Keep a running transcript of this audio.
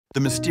The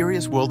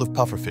mysterious world of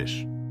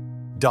pufferfish.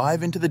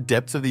 Dive into the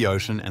depths of the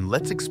ocean and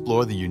let's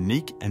explore the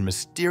unique and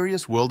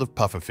mysterious world of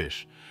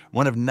pufferfish,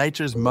 one of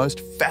nature's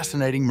most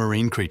fascinating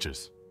marine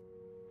creatures.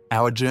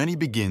 Our journey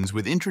begins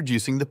with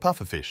introducing the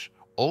pufferfish,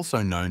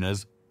 also known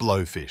as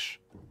blowfish.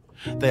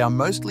 They are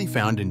mostly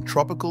found in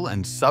tropical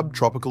and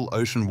subtropical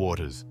ocean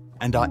waters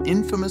and are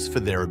infamous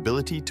for their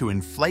ability to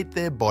inflate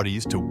their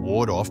bodies to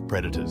ward off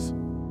predators.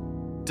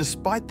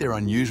 Despite their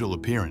unusual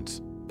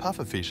appearance,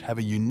 pufferfish have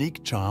a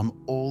unique charm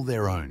all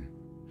their own.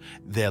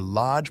 Their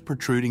large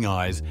protruding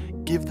eyes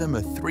give them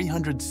a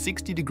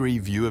 360-degree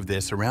view of their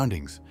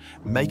surroundings,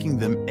 making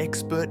them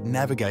expert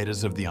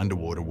navigators of the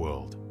underwater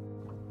world.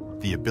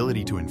 The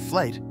ability to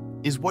inflate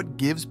is what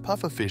gives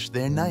pufferfish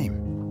their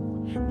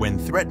name. When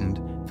threatened,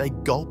 they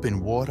gulp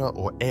in water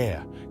or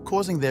air,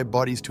 causing their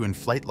bodies to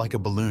inflate like a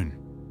balloon.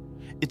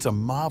 It's a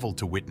marvel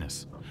to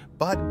witness,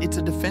 but it's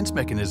a defense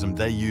mechanism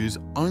they use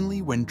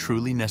only when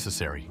truly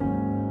necessary.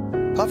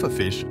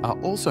 Pufferfish are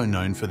also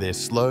known for their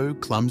slow,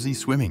 clumsy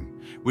swimming,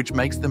 which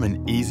makes them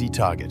an easy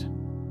target.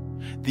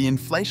 The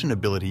inflation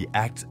ability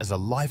acts as a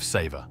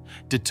lifesaver,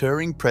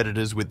 deterring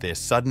predators with their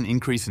sudden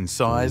increase in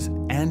size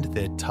and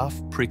their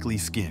tough, prickly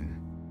skin.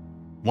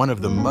 One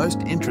of the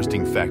most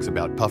interesting facts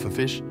about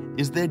pufferfish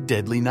is their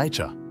deadly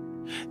nature.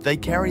 They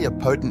carry a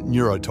potent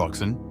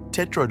neurotoxin,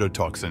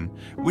 tetrodotoxin,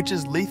 which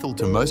is lethal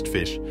to most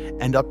fish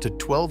and up to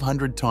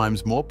 1,200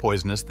 times more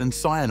poisonous than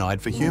cyanide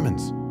for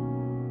humans.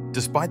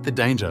 Despite the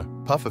danger,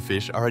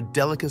 pufferfish are a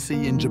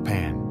delicacy in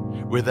Japan,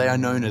 where they are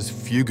known as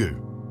fugu.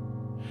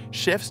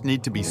 Chefs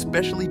need to be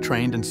specially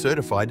trained and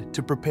certified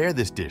to prepare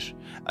this dish,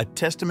 a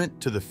testament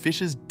to the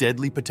fish's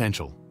deadly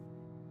potential.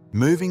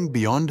 Moving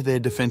beyond their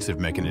defensive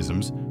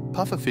mechanisms,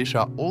 pufferfish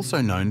are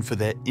also known for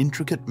their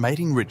intricate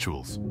mating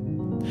rituals.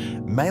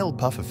 Male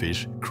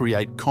pufferfish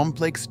create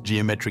complex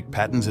geometric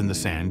patterns in the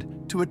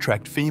sand to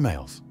attract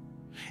females.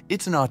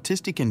 It's an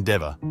artistic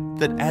endeavor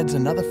that adds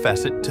another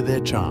facet to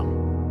their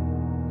charm.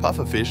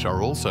 Pufferfish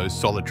are also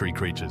solitary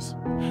creatures.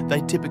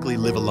 They typically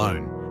live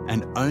alone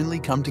and only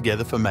come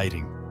together for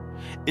mating.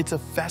 It's a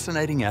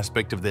fascinating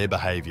aspect of their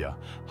behavior,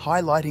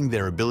 highlighting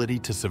their ability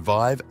to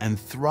survive and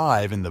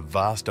thrive in the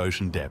vast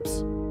ocean depths.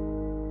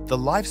 The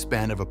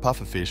lifespan of a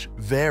pufferfish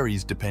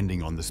varies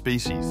depending on the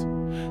species.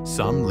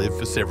 Some live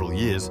for several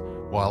years,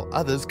 while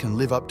others can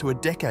live up to a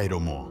decade or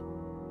more.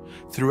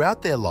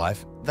 Throughout their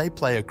life, they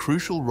play a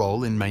crucial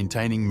role in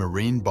maintaining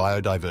marine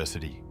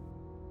biodiversity.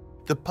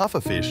 The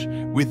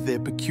pufferfish, with their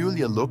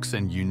peculiar looks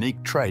and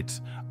unique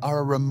traits, are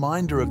a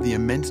reminder of the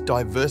immense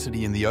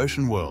diversity in the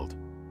ocean world.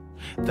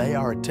 They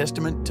are a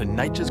testament to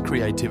nature's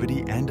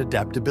creativity and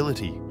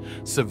adaptability,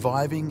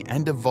 surviving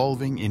and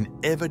evolving in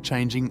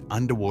ever-changing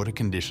underwater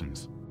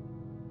conditions.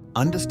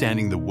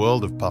 Understanding the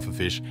world of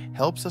pufferfish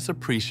helps us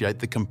appreciate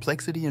the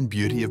complexity and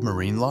beauty of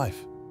marine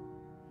life.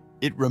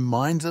 It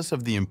reminds us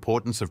of the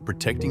importance of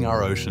protecting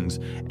our oceans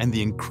and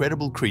the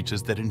incredible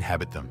creatures that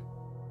inhabit them.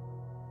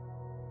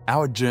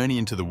 Our journey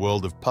into the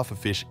world of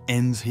pufferfish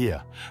ends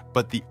here,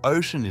 but the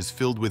ocean is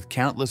filled with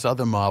countless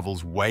other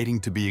marvels waiting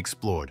to be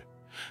explored.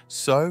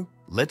 So,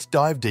 let's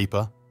dive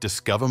deeper,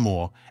 discover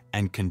more,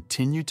 and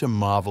continue to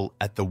marvel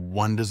at the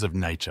wonders of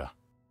nature.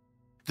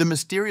 The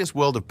mysterious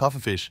world of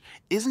pufferfish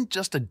isn't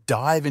just a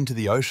dive into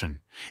the ocean.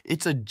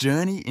 It's a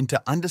journey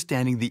into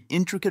understanding the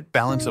intricate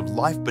balance of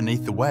life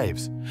beneath the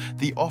waves,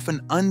 the often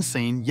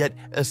unseen yet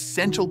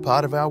essential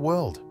part of our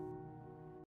world.